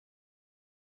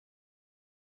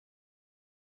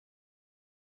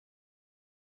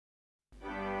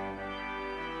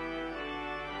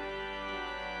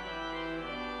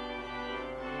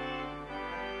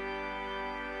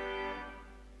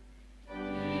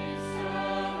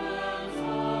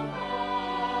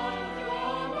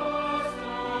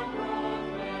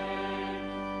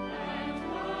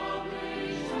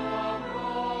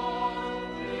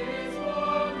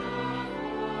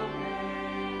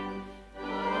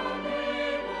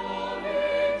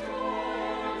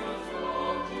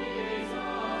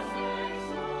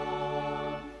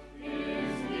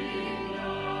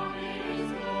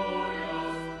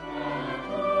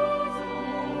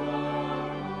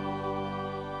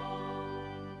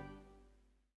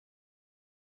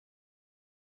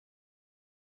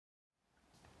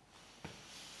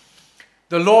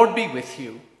The Lord be with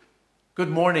you. Good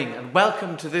morning and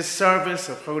welcome to this service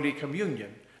of Holy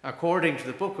Communion according to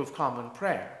the Book of Common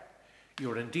Prayer.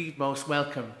 You're indeed most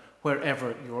welcome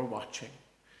wherever you're watching.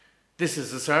 This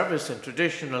is a service in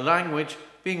traditional language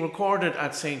being recorded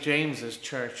at St. James's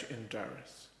Church in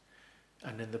Durrus.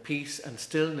 And in the peace and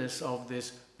stillness of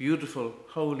this beautiful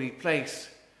holy place,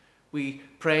 we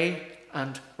pray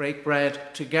and break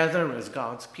bread together as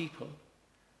God's people,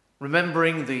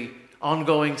 remembering the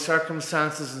ongoing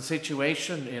circumstances and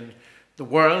situation in the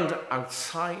world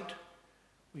outside.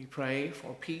 We pray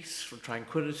for peace, for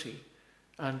tranquility,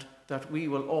 and that we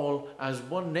will all, as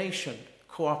one nation,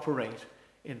 cooperate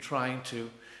in trying to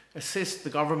assist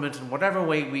the government in whatever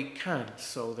way we can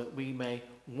so that we may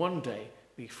one day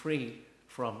be free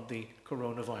from the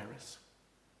coronavirus.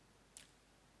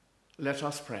 Let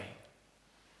us pray.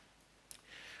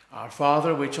 Our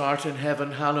Father, which art in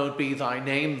heaven, hallowed be thy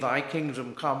name. Thy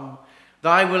kingdom come.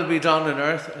 Thy will be done on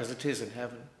earth as it is in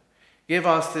heaven. Give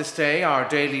us this day our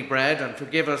daily bread, and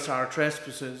forgive us our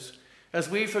trespasses, as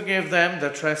we forgive them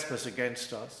that trespass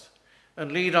against us.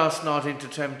 And lead us not into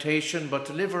temptation, but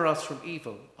deliver us from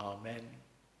evil. Amen.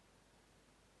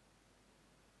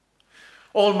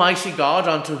 Almighty God,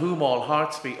 unto whom all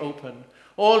hearts be open,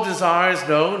 all desires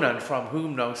known, and from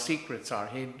whom no secrets are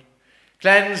hid,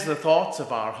 cleanse the thoughts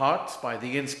of our hearts by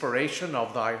the inspiration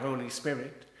of thy Holy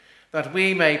Spirit, that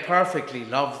we may perfectly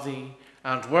love thee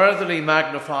and worthily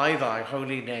magnify thy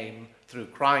holy name through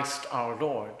Christ our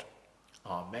Lord.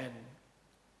 Amen.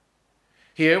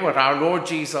 Hear what our Lord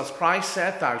Jesus Christ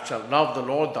said: Thou shalt love the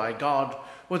Lord thy God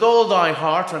with all thy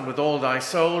heart and with all thy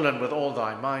soul and with all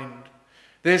thy mind.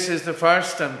 This is the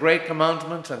first and great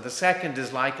commandment, and the second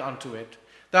is like unto it.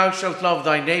 Thou shalt love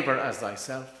thy neighbour as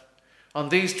thyself. On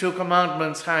these two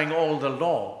commandments hang all the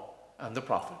law and the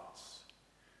prophets.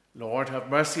 Lord, have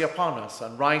mercy upon us,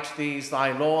 and write these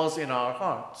thy laws in our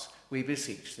hearts, we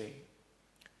beseech thee.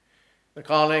 The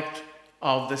Collect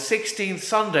of the 16th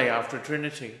Sunday after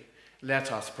Trinity. Let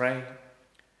us pray.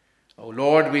 O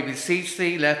Lord, we beseech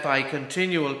thee, let thy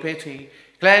continual pity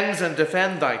cleanse and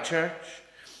defend thy church,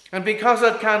 and because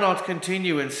it cannot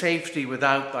continue in safety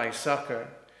without thy succour,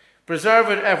 preserve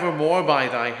it evermore by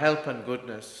thy help and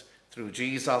goodness, through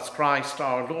Jesus Christ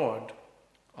our Lord.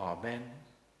 Amen.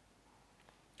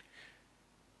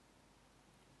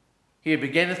 Here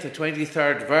beginneth the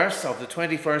 23rd verse of the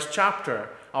 21st chapter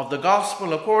of the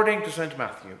Gospel according to St.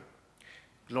 Matthew.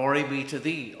 Glory be to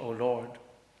thee, O Lord.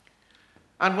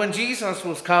 And when Jesus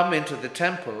was come into the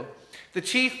temple, the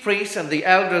chief priests and the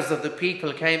elders of the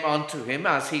people came unto him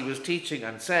as he was teaching,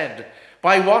 and said,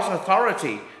 By what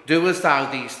authority doest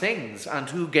thou these things,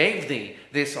 and who gave thee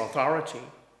this authority?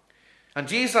 And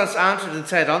Jesus answered and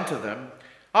said unto them,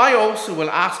 I also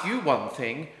will ask you one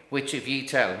thing, which if ye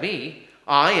tell me,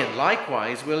 I and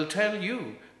likewise will tell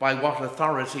you by what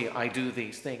authority I do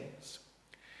these things.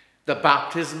 The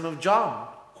baptism of John,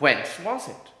 whence was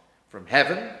it? From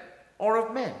heaven or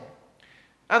of men?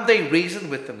 And they reasoned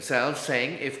with themselves,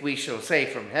 saying, If we shall say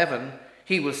from heaven,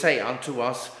 he will say unto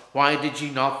us, Why did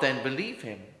ye not then believe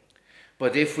him?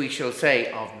 But if we shall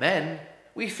say of men,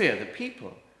 we fear the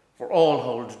people, for all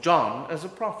hold John as a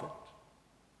prophet.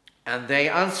 And they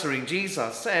answering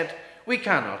Jesus said, We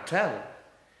cannot tell.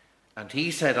 And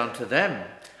he said unto them,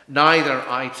 Neither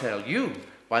I tell you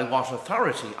by what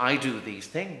authority I do these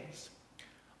things.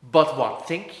 But what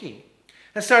think ye?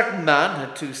 A certain man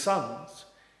had 2 sons.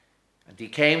 And he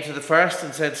came to the first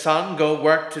and said, Son, go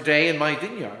work today in my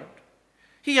vineyard.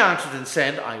 He answered and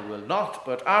said, I will not.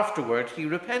 But afterward he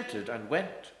repented and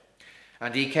went.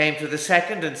 And he came to the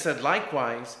second and said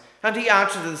likewise. And he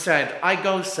answered and said, I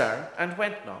go, sir, and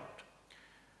went not.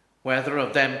 Whether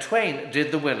of them twain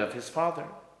did the will of his father?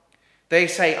 They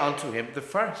say unto him, the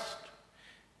first.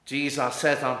 Jesus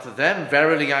saith unto them,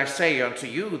 Verily I say unto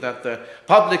you, that the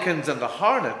publicans and the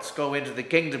harlots go into the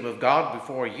kingdom of God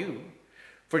before you.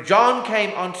 For John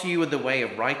came unto you in the way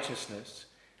of righteousness,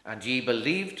 and ye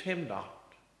believed him not.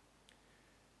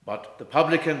 But the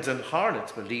publicans and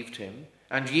harlots believed him,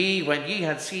 and ye, when ye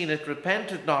had seen it,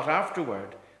 repented not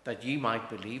afterward, that ye might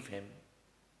believe him.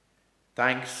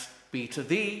 Thanks be to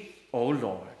thee, O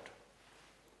Lord.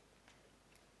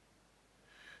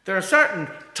 There are certain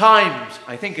times,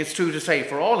 I think it's true to say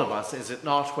for all of us, is it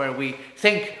not, where we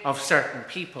think of certain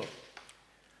people.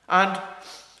 And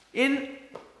in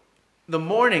the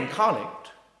morning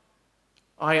collect,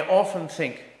 I often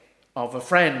think of a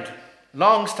friend,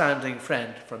 long-standing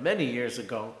friend from many years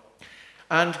ago,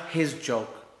 and his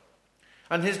joke.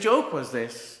 And his joke was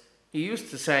this. He used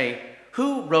to say,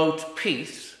 who wrote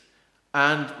peace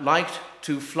and liked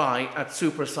to fly at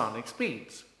supersonic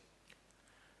speeds?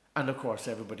 And of course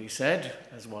everybody said,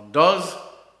 as one does,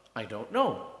 I don't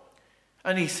know.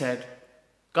 And he said,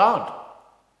 God.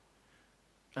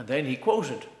 And then he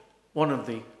quoted one of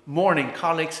the morning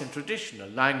collects in traditional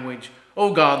language,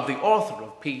 O God, the author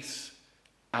of peace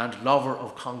and lover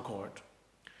of concord.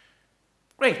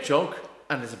 Great joke,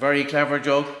 and it's a very clever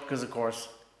joke because, of course,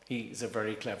 he is a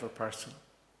very clever person.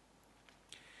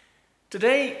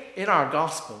 Today, in our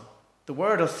gospel, the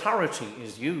word authority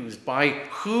is used. By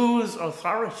whose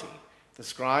authority? The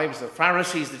scribes, the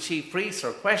Pharisees, the chief priests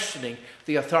are questioning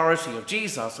the authority of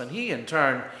Jesus, and he in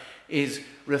turn is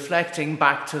reflecting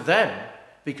back to them,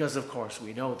 because of course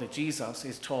we know that Jesus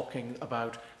is talking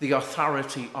about the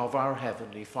authority of our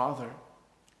Heavenly Father.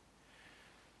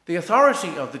 The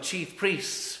authority of the chief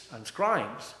priests and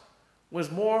scribes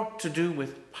was more to do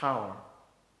with power.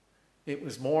 It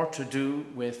was more to do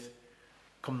with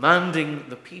commanding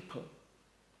the people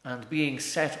and being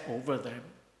set over them.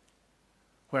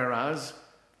 Whereas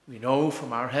we know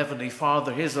from our Heavenly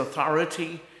Father, his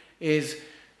authority is,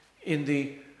 in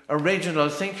the original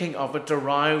thinking of it,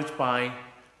 derived by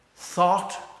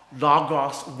thought,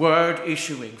 logos, word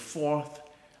issuing forth,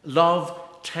 love,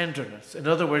 tenderness. In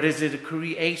other words, is it a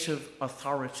creative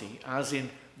authority, as in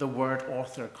the word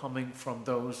author coming from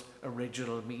those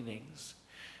original meanings.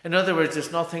 In other words,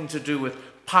 it's nothing to do with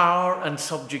power and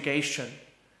subjugation,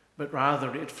 but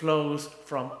rather it flows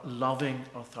from loving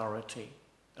authority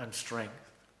and strength.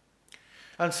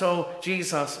 And so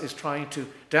Jesus is trying to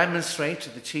demonstrate to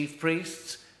the chief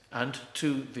priests and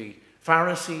to the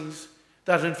Pharisees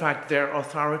that in fact their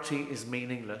authority is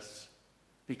meaningless,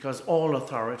 because all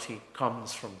authority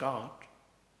comes from God.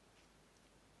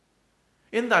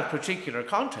 In that particular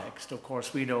context, of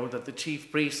course, we know that the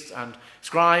chief priests and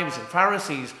scribes and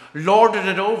Pharisees lorded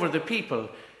it over the people,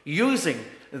 using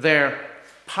their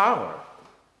power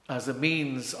as a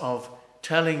means of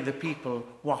telling the people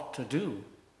what to do.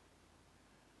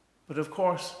 But of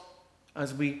course,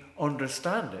 as we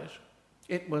understand it,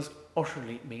 it was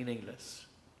utterly meaningless.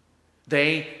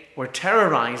 They were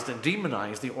terrorized and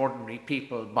demonized, the ordinary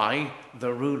people, by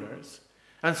the rulers.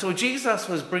 And so Jesus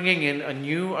was bringing in a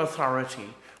new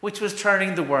authority, which was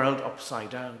turning the world upside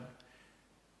down.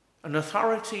 An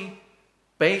authority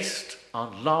based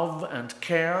on love and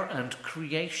care and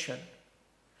creation,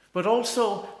 but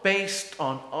also based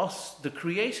on us, the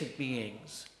created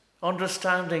beings,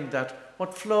 understanding that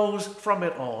what flows from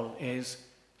it all is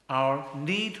our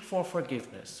need for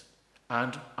forgiveness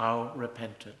and our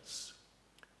repentance.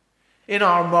 In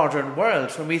our modern world,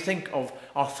 when we think of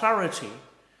authority,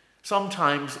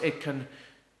 sometimes it can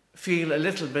feel a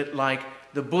little bit like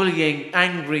the bullying,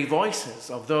 angry voices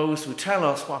of those who tell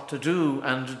us what to do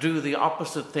and do the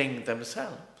opposite thing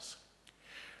themselves.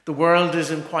 The world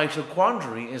is in quite a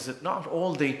quandary, is it not?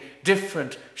 All the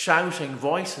different shouting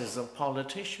voices of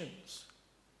politicians.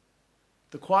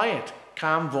 The quiet,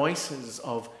 calm voices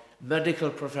of medical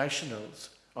professionals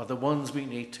are the ones we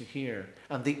need to hear,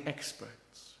 and the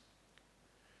experts.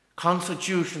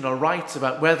 Constitutional rights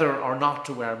about whether or not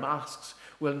to wear masks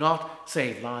will not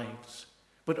save lives,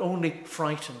 but only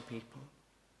frighten people.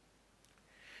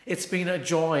 It's been a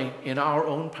joy in our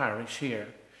own parish here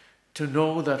to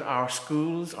know that our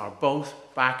schools are both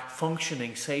back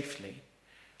functioning safely,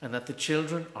 and that the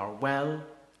children are well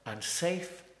and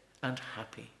safe and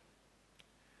happy.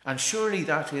 And surely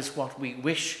that is what we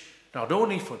wish, not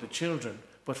only for the children,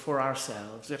 but for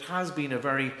ourselves. It has been a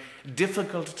very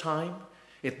difficult time.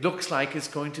 It looks like it's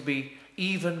going to be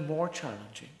even more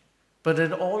challenging. But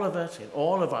in all of it, in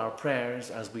all of our prayers,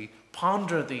 as we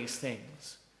ponder these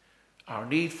things, our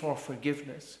need for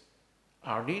forgiveness,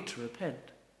 our need to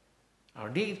repent, our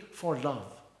need for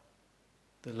love,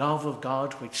 the love of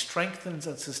God which strengthens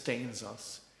and sustains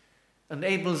us,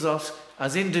 enables us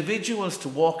as individuals to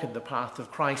walk in the path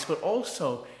of Christ, but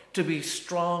also to be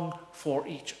strong for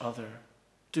each other,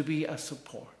 to be a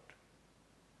support.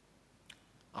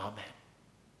 Amen.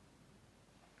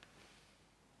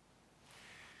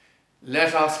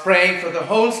 Let us pray for the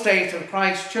whole state of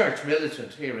Christ's Church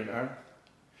militant here in earth.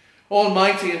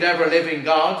 Almighty and ever-living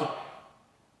God,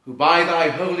 who by thy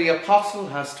holy apostle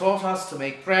has taught us to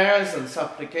make prayers and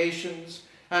supplications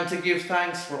and to give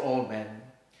thanks for all men,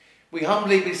 we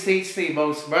humbly beseech thee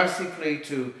most mercifully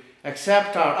to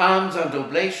accept our alms and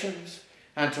oblations,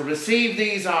 and to receive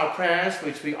these our prayers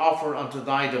which we offer unto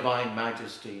thy divine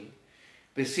majesty,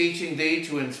 beseeching thee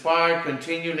to inspire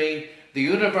continually the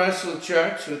universal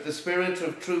church with the spirit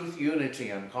of truth, unity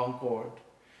and concord,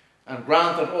 and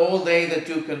grant that all they that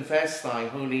do confess thy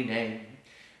holy name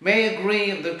may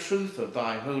agree in the truth of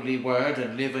thy holy word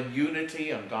and live in unity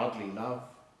and godly love.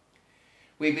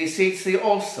 we beseech thee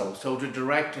also so to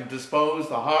direct and dispose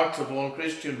the hearts of all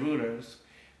Christian rulers,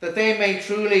 that they may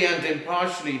truly and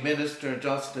impartially minister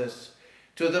justice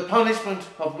to the punishment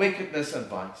of wickedness and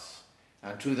vice,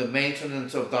 and to the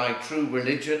maintenance of thy true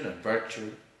religion and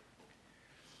virtue.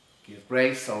 Give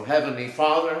grace, O Heavenly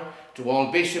Father, to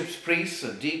all bishops, priests,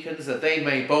 and deacons, that they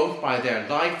may both by their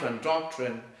life and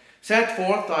doctrine set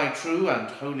forth thy true and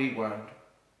holy word,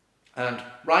 and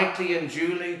rightly and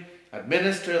duly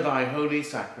administer thy holy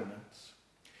sacraments.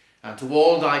 And to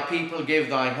all thy people give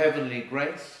thy heavenly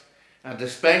grace, and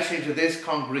especially to this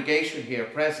congregation here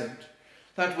present,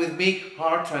 that with meek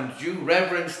heart and due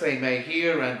reverence they may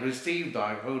hear and receive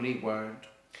thy holy word,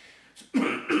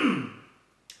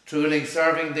 truly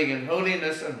serving thee in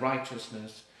holiness and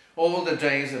righteousness all the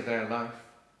days of their life.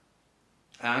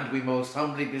 And we most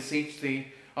humbly beseech thee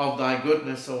of thy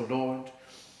goodness, O Lord,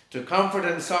 to comfort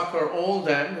and succour all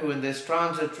them who in this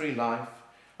transitory life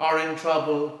are in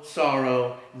trouble,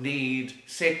 sorrow, need,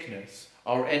 sickness,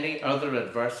 or any other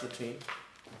adversity.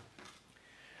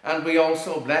 And we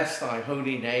also bless thy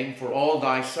holy name for all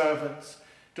thy servants,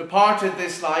 departed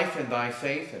this life in thy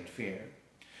faith and fear,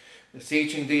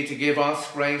 beseeching thee to give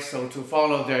us grace so to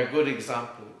follow their good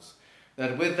examples,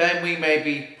 that with them we may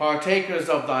be partakers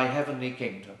of thy heavenly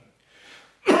kingdom.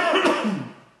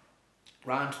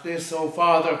 Grant this, O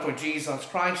Father, for Jesus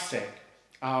Christ's sake,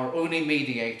 our only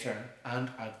mediator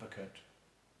and advocate.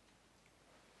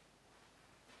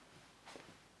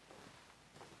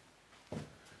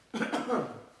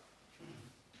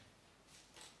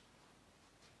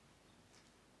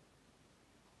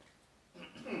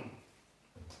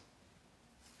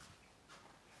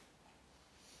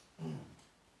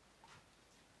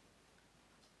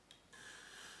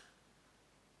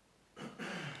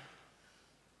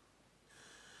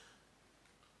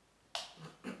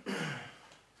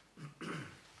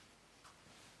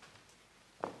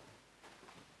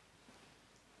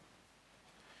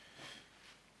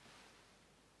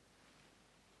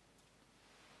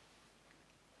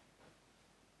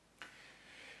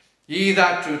 Ye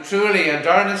that do truly and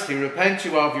earnestly repent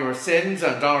you of your sins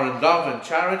and are in love and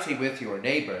charity with your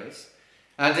neighbours,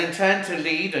 and intend to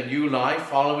lead a new life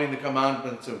following the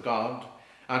commandments of God,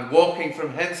 and walking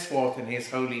from henceforth in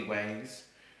his holy ways,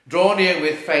 draw near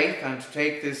with faith and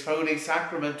take this holy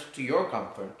sacrament to your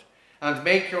comfort, and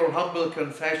make your humble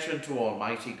confession to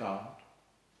Almighty God.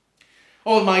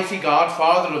 Almighty God,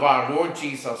 Father of our Lord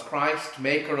Jesus Christ,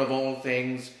 maker of all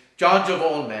things, judge of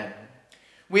all men,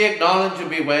 we acknowledge and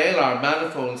bewail our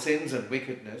manifold sins and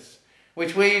wickedness,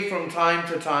 which we from time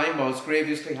to time most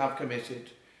grievously have committed,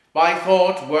 by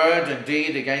thought, word, and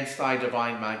deed against thy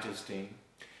divine majesty,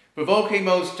 provoking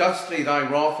most justly thy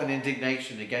wrath and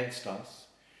indignation against us.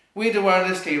 We do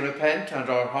earnestly repent and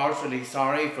are heartily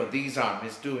sorry for these our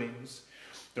misdoings.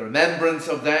 The remembrance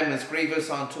of them is grievous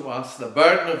unto us, the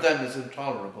burden of them is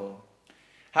intolerable.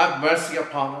 Have mercy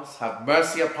upon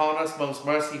us, most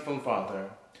merciful Father.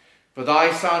 For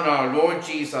thy Son, our Lord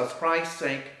Jesus Christ's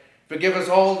sake, forgive us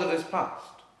all that is past,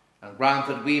 and grant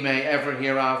that we may ever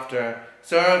hereafter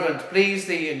serve and please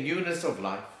thee in newness of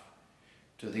life,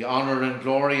 to the honour and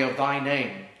glory of thy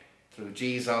name, through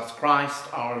Jesus Christ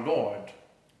our Lord.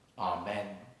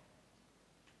 Amen.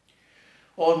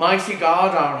 Almighty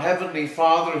God, our heavenly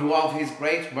Father, who of his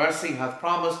great mercy hath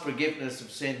promised forgiveness of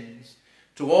sins,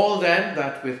 to all them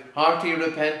that with hearty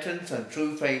repentance and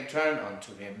true faith turn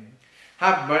unto him,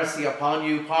 have mercy upon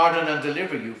you, pardon and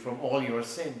deliver you from all your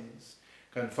sins,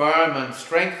 confirm and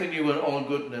strengthen you in all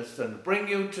goodness, and bring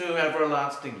you to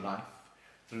everlasting life,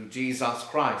 through Jesus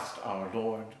Christ our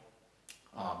Lord.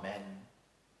 Amen.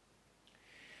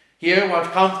 Hear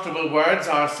what comfortable words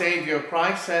our Saviour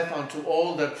Christ saith unto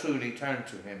all that truly turn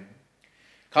to him.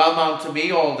 Come unto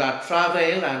me, all that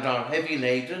travail and are heavy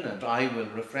laden, and I will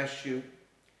refresh you.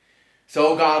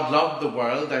 So God loved the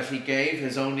world that he gave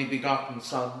his only begotten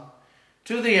Son,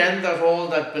 to the end that all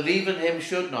that believe in him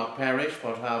should not perish,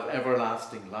 but have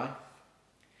everlasting life.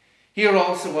 Hear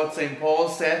also what St. Paul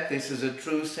saith, this is a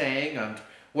true saying, and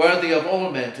worthy of all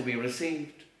men to be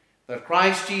received, that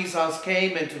Christ Jesus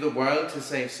came into the world to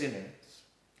save sinners.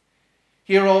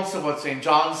 Hear also what St.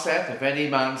 John saith, if any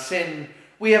man sin,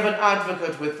 we have an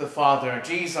advocate with the Father,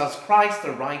 Jesus Christ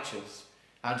the righteous,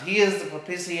 and he is the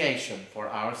propitiation for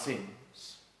our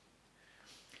sins.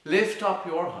 Lift up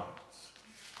your hearts.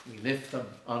 We lift them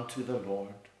unto the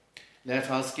Lord.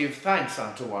 Let us give thanks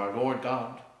unto our Lord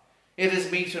God. It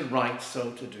is meet and right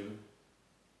so to do.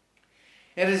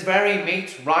 It is very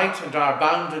meet, right, and our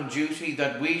bounden duty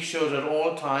that we should at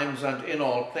all times and in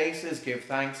all places give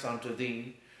thanks unto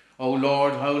thee, O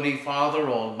Lord, Holy Father,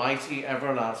 Almighty,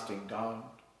 everlasting God.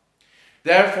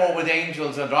 Therefore, with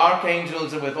angels and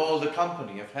archangels and with all the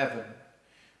company of heaven,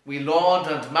 we laud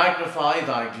and magnify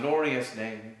thy glorious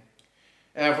name,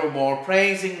 evermore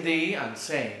praising thee and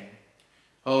saying,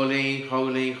 Holy,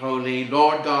 holy, holy,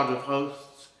 Lord God of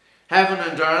hosts, heaven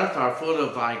and earth are full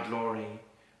of thy glory.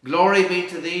 Glory be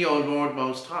to thee, O Lord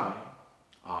Most High.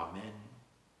 Amen.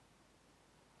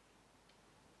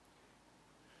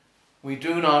 We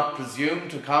do not presume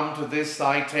to come to this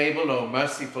thy table, O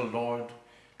merciful Lord,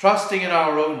 trusting in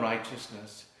our own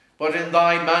righteousness, but in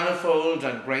thy manifold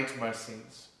and great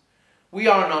mercies. We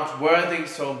are not worthy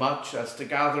so much as to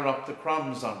gather up the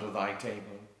crumbs under thy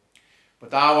table.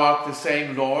 But thou art the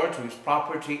same Lord, whose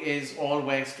property is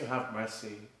always to have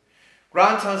mercy.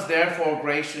 Grant us therefore,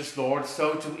 gracious Lord,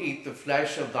 so to eat the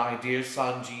flesh of thy dear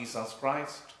Son, Jesus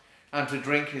Christ, and to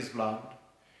drink his blood,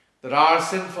 that our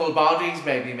sinful bodies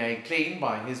may be made clean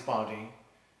by his body,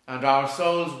 and our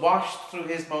souls washed through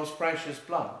his most precious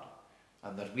blood,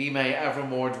 and that we may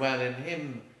evermore dwell in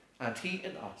him, and he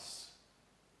in us.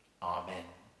 Amen.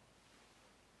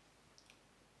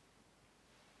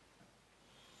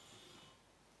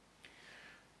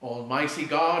 Almighty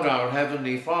God, our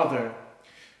heavenly Father,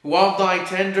 who of thy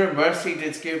tender mercy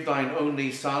didst give thine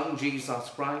only Son, Jesus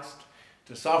Christ,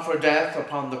 to suffer death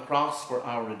upon the cross for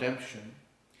our redemption,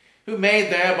 who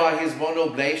made there by his one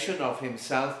oblation of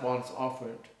himself once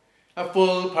offered, a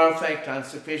full, perfect, and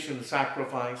sufficient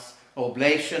sacrifice,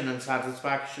 oblation and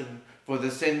satisfaction for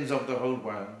the sins of the whole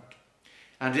world,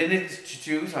 and in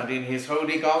institute and in his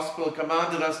holy gospel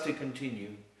commanded us to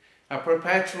continue a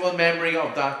perpetual memory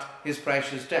of that his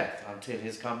precious death until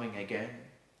his coming again.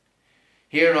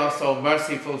 Hear us, O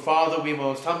merciful Father, we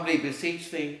most humbly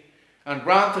beseech thee, and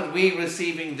grant that we,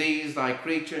 receiving these thy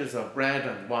creatures of bread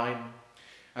and wine,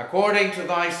 according to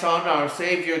thy Son, our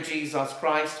Saviour Jesus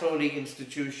Christ, holy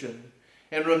institution,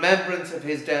 in remembrance of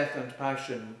his death and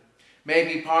passion, may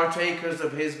be partakers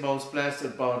of his most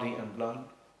blessed body and blood,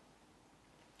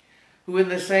 who in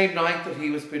the same night that he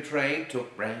was betrayed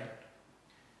took bread,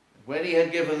 and when he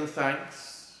had given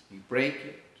thanks, he brake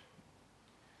it,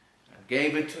 and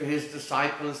gave it to his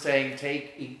disciples, saying,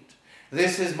 Take, eat.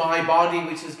 This is my body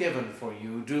which is given for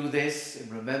you. Do this in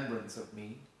remembrance of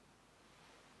me.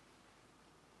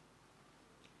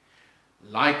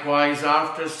 Likewise,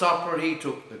 after supper, he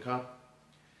took the cup,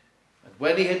 and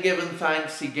when he had given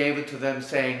thanks, he gave it to them,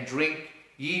 saying, Drink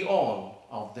ye all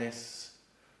of this.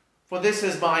 For this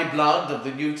is my blood of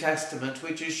the New Testament,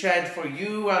 which is shed for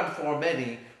you and for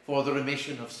many for the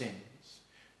remission of sins.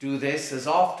 Do this as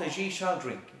oft as ye shall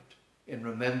drink it, in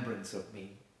remembrance of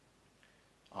me.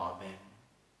 Amen.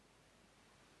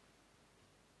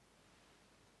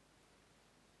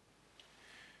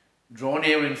 Draw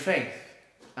near in faith,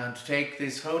 and take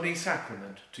this holy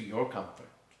sacrament to your comfort.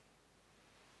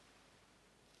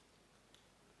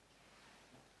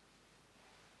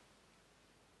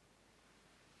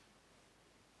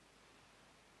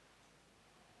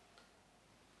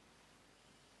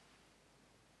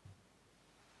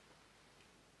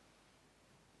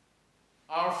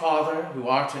 Our Father, who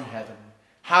art in heaven,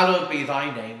 hallowed be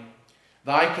thy name.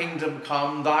 Thy kingdom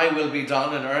come, thy will be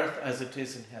done on earth as it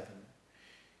is in heaven.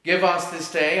 Give us this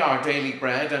day our daily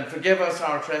bread, and forgive us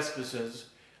our trespasses,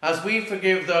 as we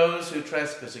forgive those who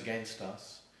trespass against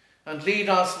us. And lead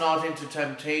us not into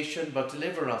temptation, but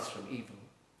deliver us from evil.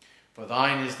 For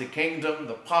thine is the kingdom,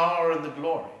 the power, and the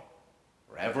glory,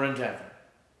 forever and ever.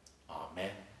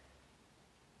 Amen.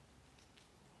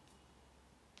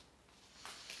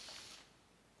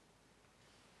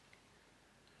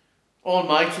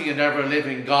 Almighty and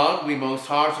ever-living God, we most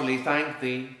heartily thank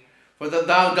thee, for that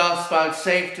thou dost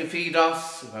vouchsafe to feed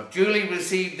us, who have duly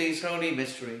received these holy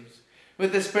mysteries,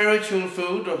 with the spiritual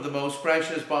food of the most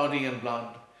precious body and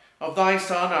blood of thy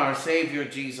Son, our Saviour,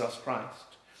 Jesus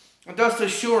Christ, and dost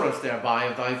assure us thereby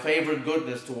of thy favoured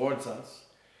goodness towards us,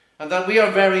 and that we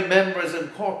are very members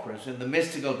and corporate in the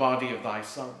mystical body of thy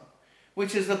Son,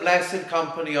 which is the blessed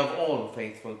company of all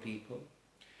faithful people,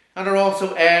 and are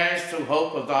also heirs through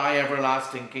hope of thy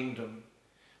everlasting kingdom,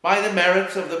 by the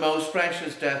merits of the most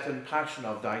precious death and passion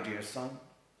of thy dear Son.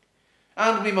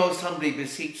 And we most humbly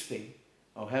beseech thee,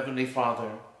 O Heavenly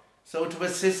Father, so to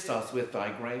assist us with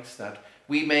thy grace, that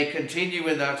we may continue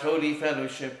in that holy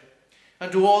fellowship,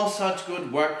 and do all such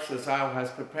good works as thou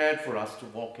hast prepared for us to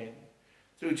walk in.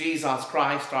 Through Jesus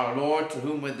Christ our Lord, to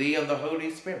whom with thee and the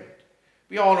Holy Spirit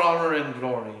be all honour and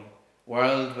glory,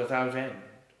 world without end.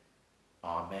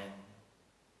 Amen.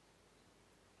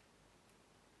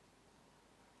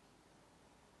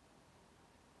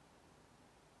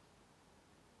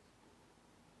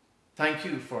 Thank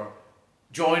you for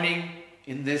joining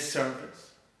in this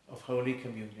service of Holy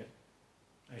Communion.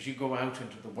 As you go out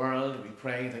into the world, we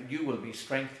pray that you will be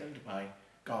strengthened by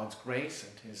God's grace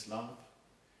and his love,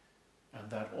 and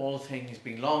that all things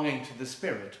belonging to the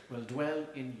Spirit will dwell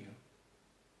in you.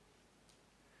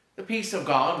 The peace of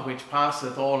God, which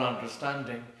passeth all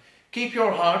understanding, keep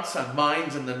your hearts and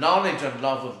minds in the knowledge and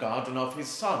love of God and of his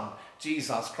Son,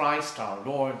 Jesus Christ our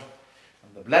Lord.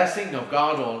 And the blessing of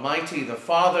God Almighty, the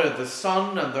Father, the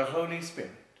Son, and the Holy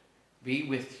Spirit be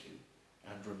with you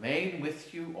and remain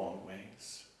with you always.